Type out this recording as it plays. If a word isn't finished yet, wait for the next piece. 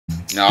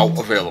Now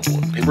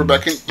available in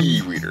paperback and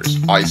e-readers,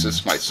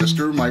 Isis, My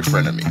Sister, My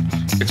Frenemy.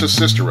 It's a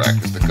sister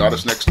act as the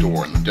goddess next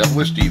door and the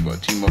devilish diva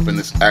team up in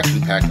this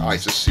action-packed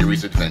Isis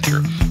series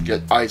adventure.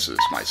 Get Isis,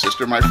 My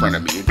Sister, My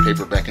Frenemy in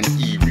paperback and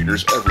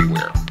e-readers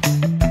everywhere.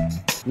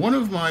 One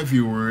of my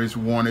viewers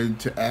wanted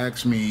to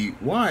ask me,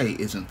 why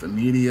isn't the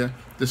media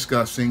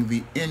discussing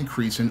the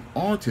increase in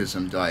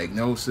autism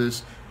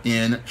diagnosis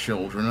in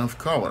children of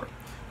color?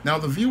 Now,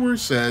 the viewer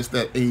says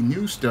that a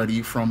new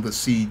study from the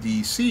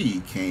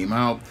CDC came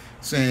out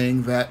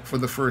saying that for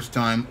the first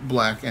time,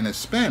 Black and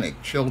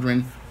Hispanic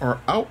children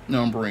are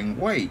outnumbering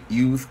white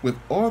youth with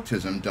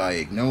autism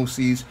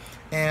diagnoses,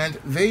 and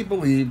they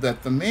believe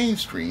that the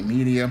mainstream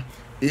media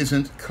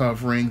isn't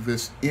covering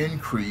this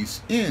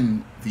increase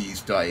in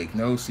these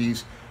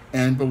diagnoses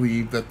and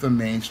believe that the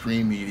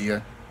mainstream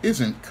media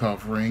isn't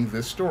covering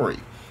this story.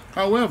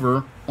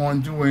 However,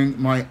 on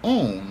doing my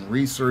own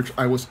research,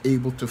 I was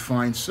able to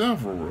find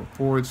several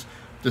reports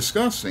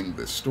discussing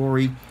this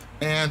story,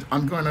 and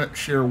I'm going to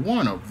share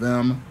one of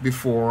them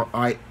before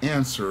I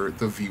answer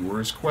the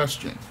viewer's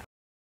question.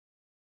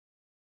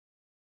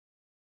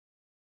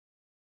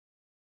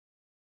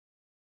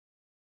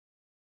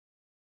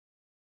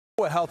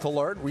 A health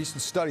alert. Recent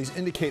studies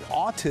indicate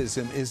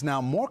autism is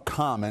now more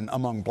common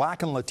among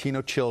Black and Latino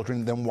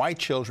children than white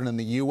children in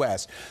the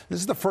U.S.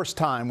 This is the first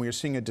time we are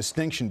seeing a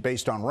distinction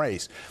based on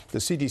race. The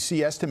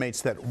CDC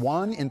estimates that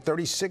 1 in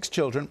 36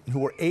 children who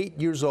were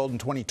 8 years old in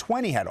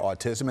 2020 had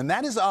autism, and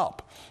that is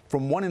up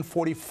from 1 in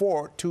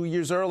 44 2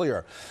 years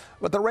earlier.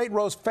 But the rate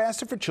rose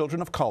faster for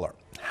children of color.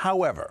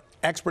 However,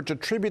 experts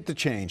attribute the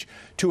change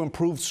to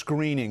improved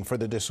screening for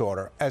the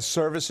disorder as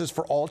services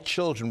for all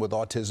children with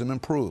autism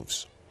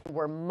improves.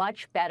 We're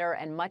much better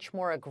and much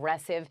more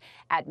aggressive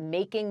at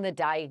making the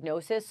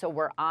diagnosis, so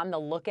we're on the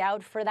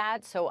lookout for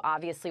that. So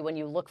obviously when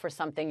you look for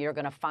something, you're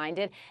going to find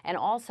it. And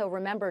also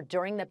remember,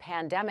 during the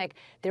pandemic,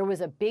 there was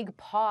a big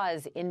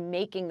pause in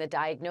making the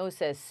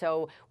diagnosis.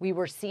 So we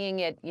were seeing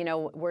it,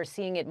 we're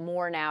seeing it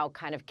more now,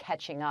 kind of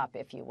catching up,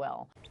 if you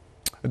will.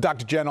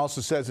 Dr. Jen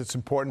also says it's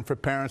important for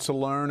parents to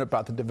learn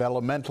about the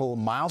developmental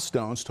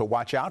milestones to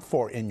watch out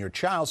for in your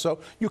child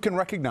so you can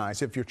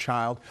recognize if your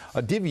child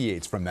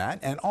deviates from that,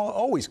 and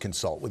always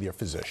consult with your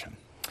physician.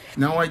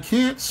 Now, I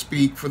can't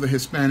speak for the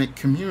Hispanic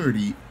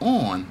community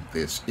on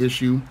this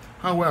issue.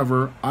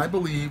 However, I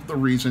believe the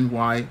reason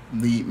why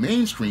the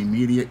mainstream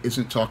media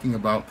isn't talking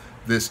about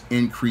this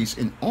increase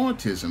in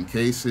autism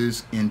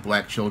cases in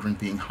Black children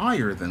being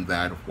higher than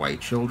that of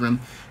white children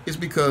is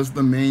because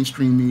the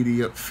mainstream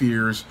media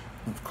fears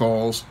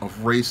calls of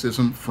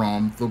racism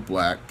from the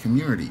Black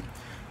community.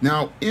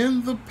 Now,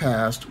 in the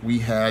past, we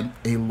had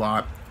a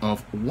lot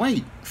of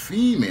white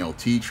female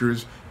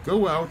teachers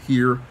go out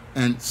here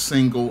and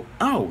single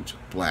out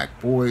Black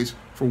boys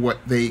for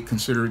what they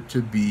considered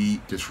to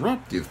be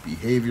disruptive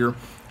behavior.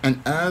 And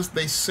as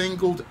they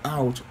singled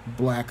out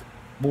Black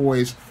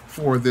boys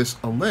for this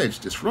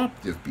alleged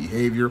disruptive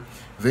behavior,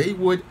 they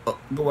would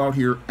go out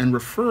here and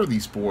refer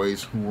these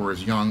boys who were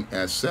as young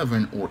as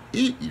 7 or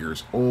 8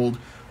 years old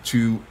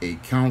to a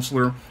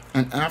counselor,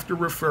 and after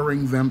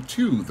referring them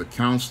to the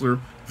counselor,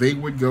 they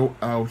would go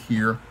out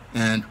here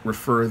and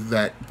refer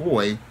that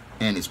boy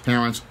and his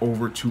parents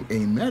over to a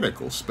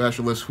medical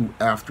specialist who,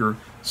 after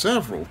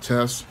several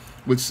tests,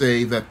 would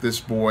say that this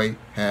boy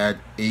had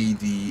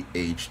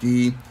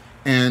ADHD,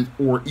 and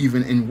or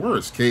even in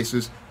worse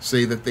cases,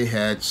 say that they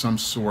had some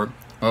sort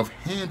of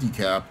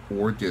handicap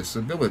or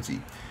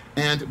disability.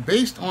 And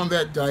based on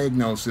that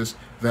diagnosis,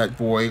 that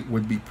boy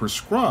would be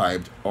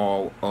prescribed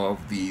all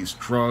of these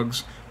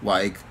drugs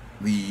like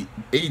the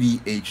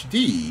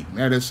ADHD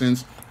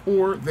medicines,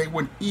 or they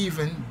would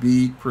even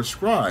be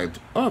prescribed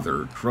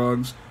other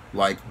drugs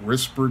like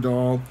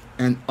Risperdal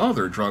and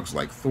other drugs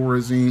like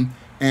Thorazine.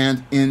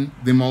 And in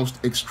the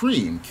most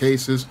extreme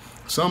cases,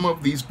 some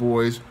of these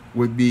boys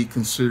would be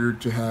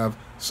considered to have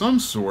some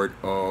sort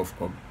of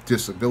a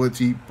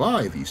disability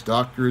by these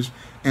doctors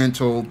and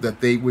told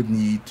that they would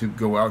need to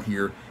go out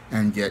here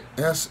and get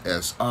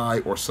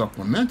SSI or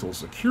supplemental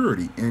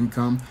security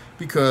income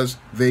because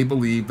they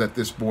believed that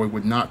this boy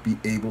would not be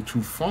able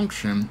to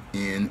function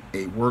in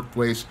a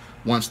workplace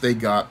once they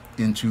got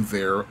into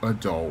their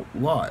adult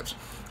lives.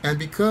 And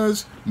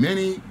because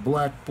many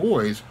Black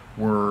boys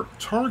were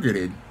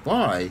targeted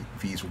by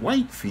these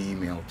white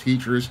female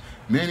teachers,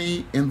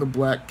 many in the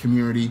Black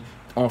community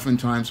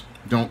oftentimes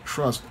don't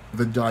trust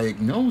the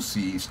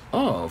diagnoses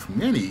of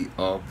many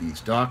of these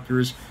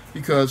doctors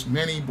because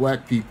many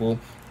Black people,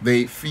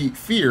 they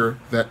fear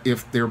that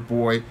if their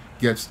boy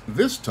gets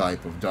this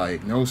type of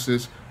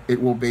diagnosis,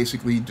 it will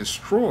basically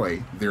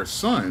destroy their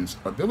son's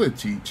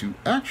ability to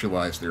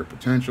actualize their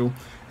potential.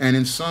 And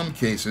in some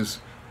cases,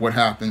 what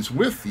happens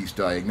with these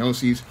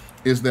diagnoses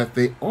is that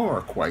they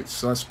are quite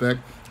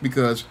suspect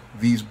because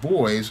these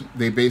boys,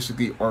 they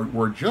basically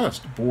were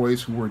just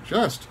boys who were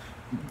just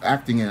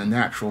acting in a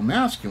natural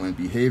masculine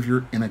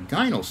behavior in a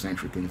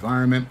gynocentric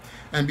environment,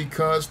 and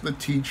because the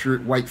teacher,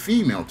 white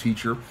female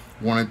teacher,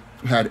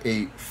 had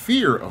a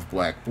fear of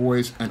Black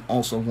boys and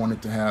also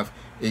wanted to have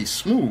a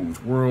smooth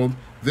world,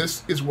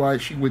 this is why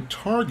she would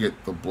target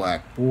the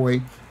black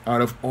boy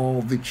out of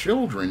all the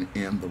children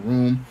in the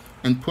room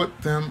and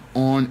put them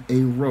on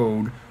a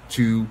road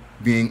to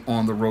being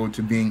on the road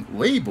to being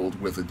labeled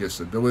with a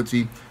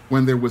disability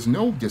when there was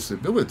no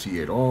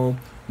disability at all.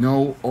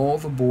 No, all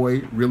the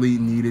boy really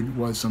needed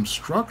was some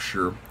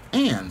structure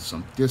and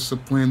some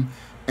discipline,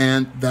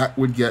 and that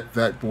would get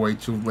that boy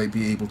to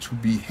be able to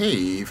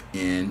behave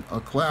in a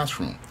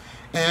classroom.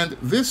 And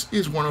this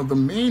is one of the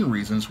main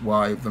reasons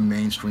why the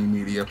mainstream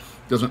media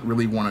doesn't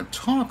really want to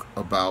talk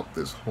about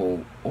this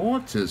whole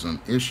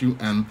autism issue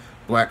and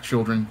black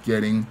children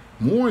getting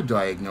more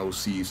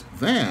diagnoses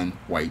than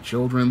white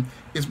children,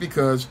 is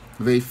because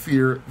they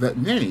fear that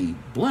many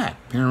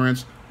black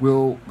parents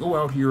will go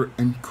out here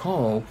and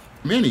call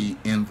many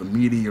in the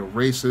media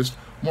racist.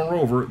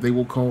 Moreover, they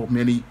will call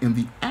many in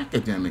the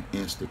academic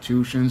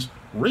institutions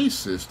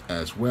racist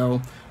as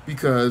well,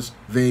 because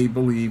they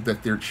believe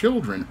that their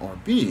children are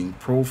being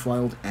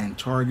profiled and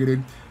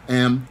targeted,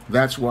 and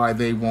that's why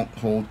they won't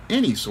hold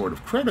any sort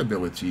of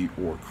credibility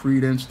or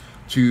credence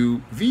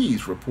to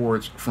these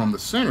reports from the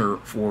Center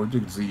for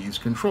Disease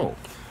Control.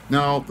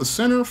 Now, the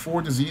Center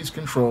for Disease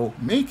Control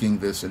making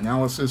this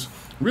analysis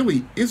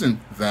really isn't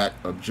that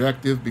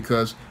objective,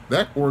 because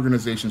that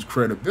organization's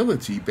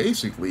credibility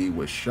basically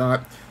was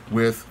shot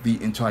with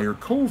the entire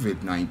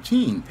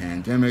COVID-19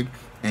 pandemic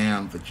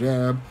and the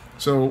jab.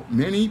 So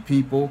many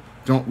people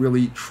don't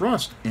really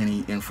trust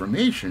any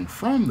information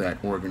from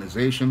that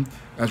organization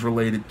as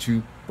related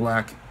to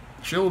black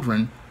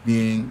children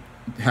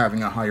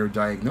having a higher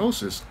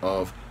diagnosis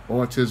of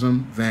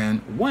autism than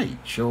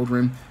white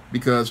children,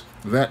 because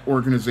that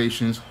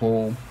organization's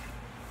whole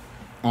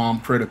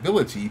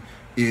credibility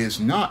is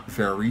not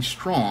very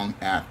strong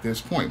at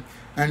this point.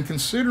 And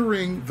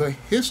considering the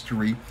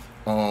history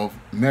of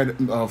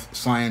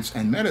science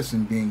and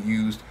medicine being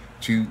used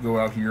to go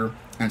out here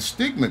and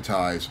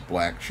stigmatize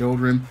black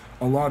children,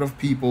 a lot of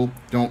people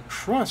don't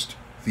trust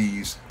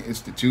these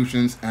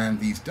institutions and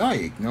these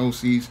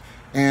diagnoses,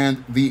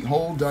 and the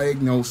whole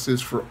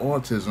diagnosis for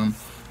autism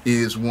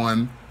is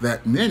one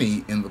that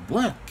many in the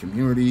black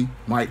community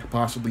might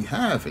possibly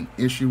have an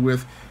issue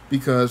with,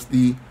 because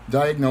the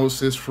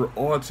diagnosis for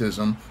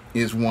autism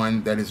is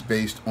one that is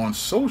based on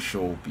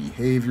social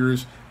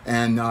behaviors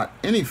and not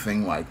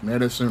anything like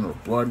medicine or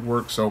blood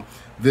work. So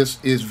this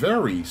is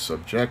very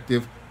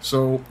subjective.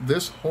 So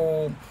this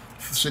whole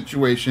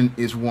situation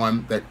is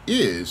one that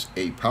is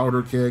a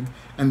powder keg,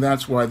 and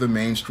that's why the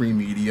mainstream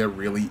media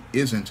really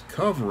isn't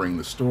covering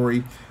the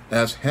story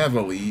as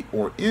heavily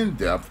or in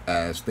depth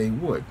as they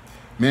would.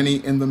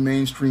 Many in the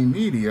mainstream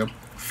media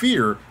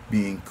fear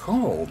being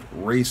called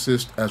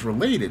racist as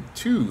related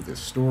to this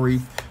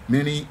story.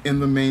 Many in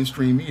the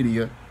mainstream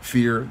media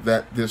fear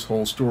that this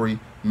whole story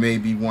may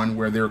be one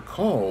where they're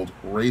called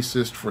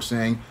racist for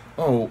saying,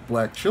 oh,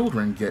 black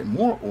children get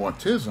more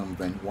autism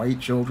than white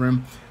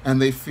children,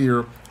 and they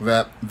fear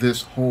that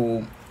this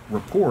whole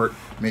report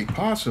may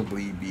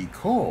possibly be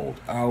called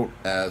out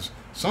as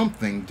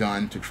something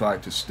done to try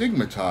to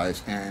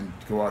stigmatize and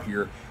go out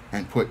here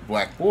and put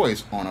black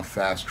boys on a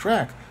fast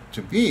track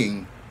to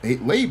being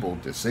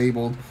labeled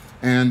disabled,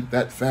 and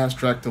that fast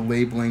track to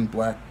labeling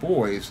black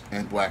boys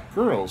and black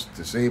girls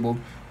disabled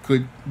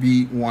could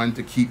be one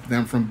to keep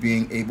them from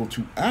being able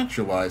to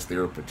actualize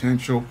their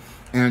potential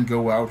and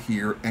go out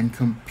here and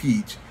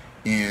compete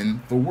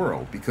in the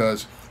world.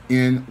 Because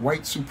in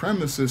white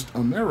supremacist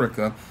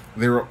America,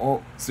 there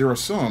are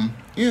some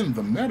in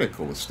the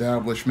medical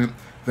establishment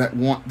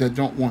that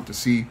don't want to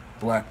see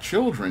black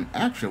children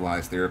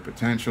actualize their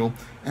potential,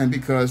 and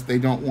because they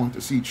don't want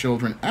to see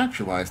children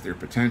actualize their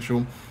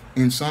potential,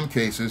 in some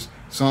cases,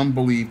 some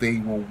believe they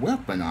will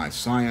weaponize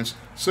science,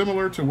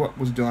 similar to what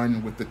was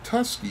done with the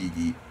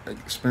Tuskegee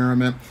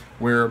experiment,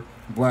 where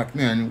black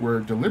men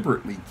were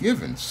deliberately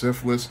given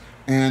syphilis,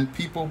 and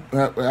people,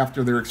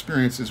 after their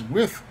experiences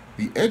with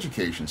the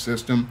education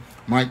system,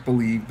 might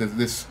believe that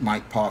this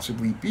might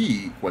possibly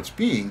be what's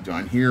being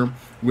done here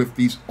with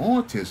these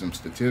autism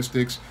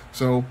statistics.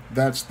 So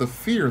that's the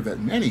fear that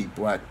many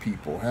black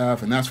people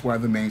have, and that's why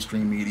the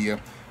mainstream media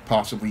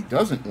possibly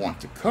doesn't want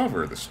to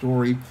cover the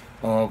story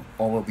of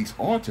all of these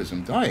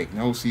autism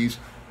diagnoses.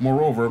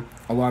 Moreover,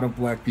 a lot of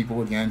black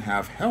people again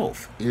have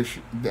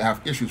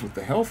issues with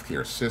the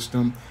healthcare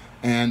system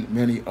and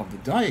many of the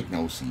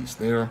diagnoses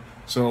there.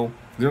 So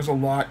there's a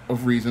lot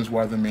of reasons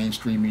why the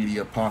mainstream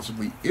media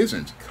possibly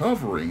isn't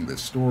covering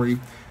this story,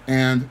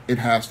 and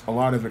a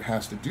lot of it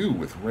has to do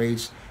with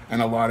race,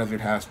 and a lot of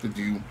it has to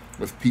do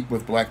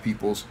with black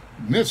people's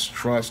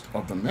mistrust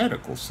of the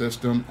medical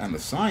system and the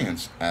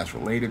science as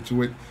related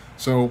to it.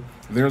 So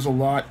there's a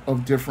lot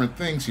of different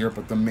things here,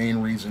 but the main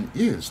reason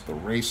is the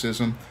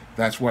racism.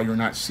 That's why you're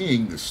not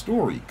seeing the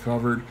story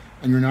covered,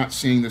 and you're not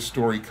seeing the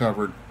story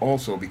covered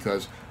also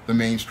because the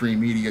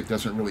mainstream media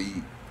doesn't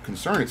really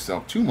concern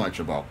itself too much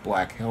about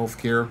black health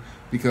care,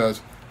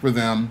 because for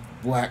them,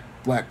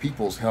 black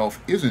people's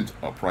health isn't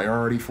a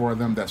priority for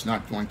them. That's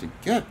not going to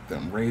get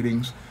them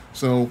ratings.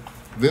 So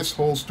this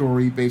whole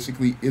story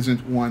basically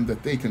isn't one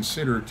that they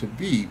consider to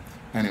be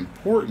an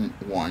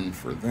important one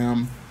for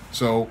them.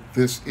 So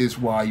this is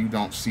why you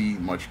don't see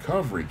much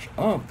coverage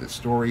of this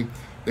story.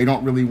 They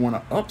don't really want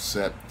to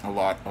upset a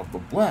lot of the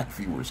black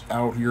viewers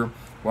out here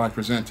by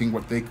presenting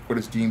what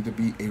is deemed to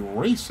be a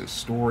racist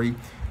story,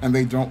 and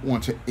they don't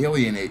want to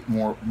alienate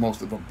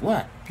most of the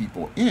black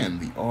people in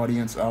the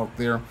audience out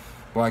there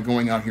by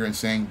going out here and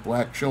saying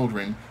black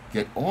children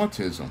get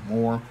autism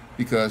more,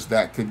 because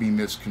that could be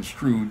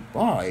misconstrued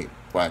by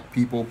black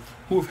people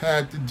who have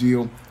had to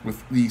deal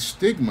with the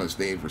stigmas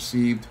they've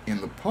received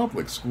in the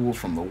public schools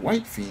from the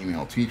white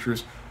female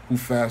teachers who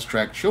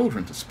fast-track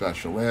children to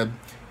special ed,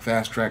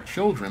 fast-track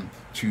children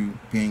to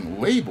being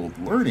labeled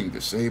learning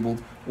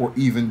disabled, or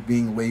even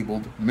being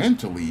labeled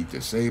mentally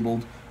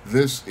disabled.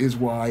 This is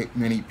why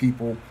many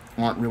people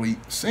aren't really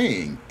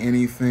saying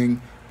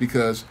anything,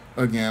 because,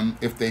 again,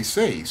 if they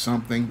say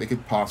something, they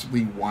could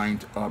possibly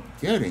wind up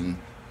getting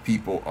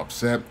people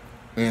upset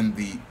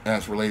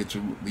as related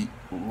to the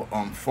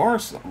far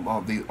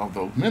of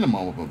the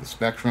minimum of the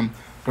spectrum,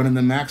 but in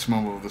the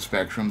maximum of the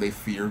spectrum, they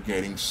fear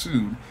getting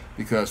sued,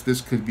 because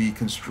this could be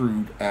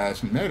construed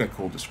as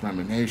medical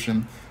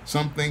discrimination,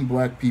 something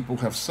black people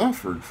have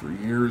suffered for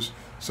years.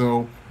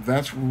 So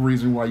that's the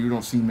reason why you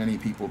don't see many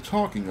people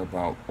talking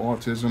about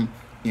autism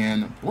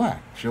in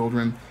black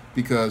children,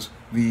 because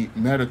the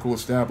medical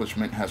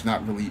establishment has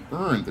not really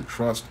earned the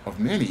trust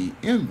of many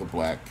in the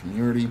black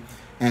community,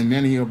 and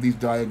many of these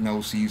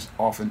diagnoses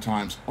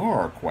oftentimes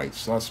are quite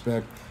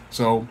suspect.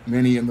 So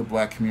many in the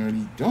black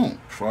community don't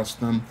trust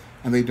them,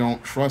 and they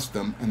don't trust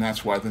them, and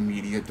that's why the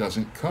media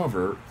doesn't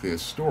cover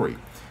this story.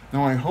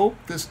 Now, I hope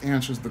this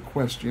answers the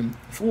question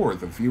for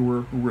the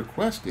viewer who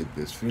requested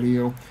this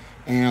video.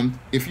 And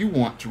if you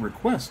want to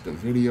request a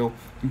video,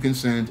 you can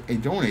send a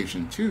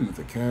donation to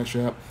the Cash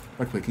App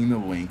by clicking the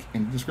link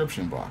in the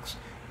description box.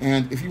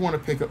 And if you want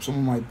to pick up some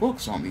of my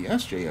books on the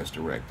SJS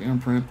Direct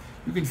imprint,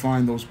 you can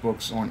find those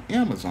books on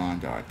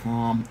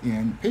Amazon.com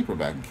in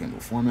paperback and Kindle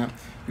format.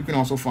 You can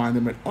also find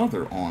them at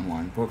other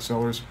online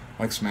booksellers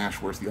like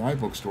Smashwords, the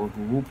iBookstore,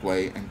 Google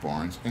Play, and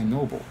Barnes &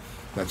 Noble.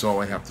 That's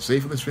all I have to say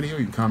for this video.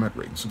 You can comment,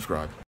 rate, and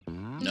subscribe.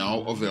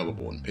 Now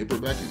available in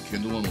paperback and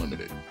Kindle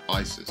Unlimited,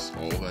 ISIS,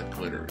 All That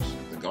Glitters.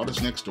 The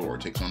goddess next door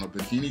takes on a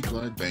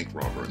bikini-clad bank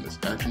robber in this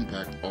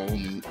action-packed,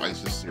 all-new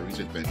ISIS series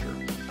adventure.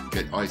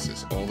 Get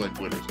ISIS, All That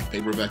Glitters in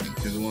paperback and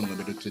Kindle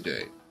Unlimited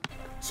today.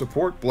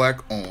 Support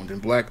black-owned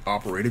and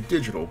black-operated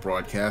digital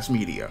broadcast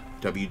media.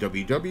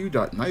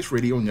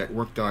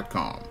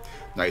 www.niceradionetwork.com.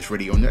 Nice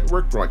Radio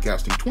Network,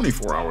 broadcasting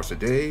 24 hours a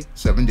day,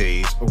 7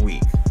 days a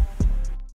week.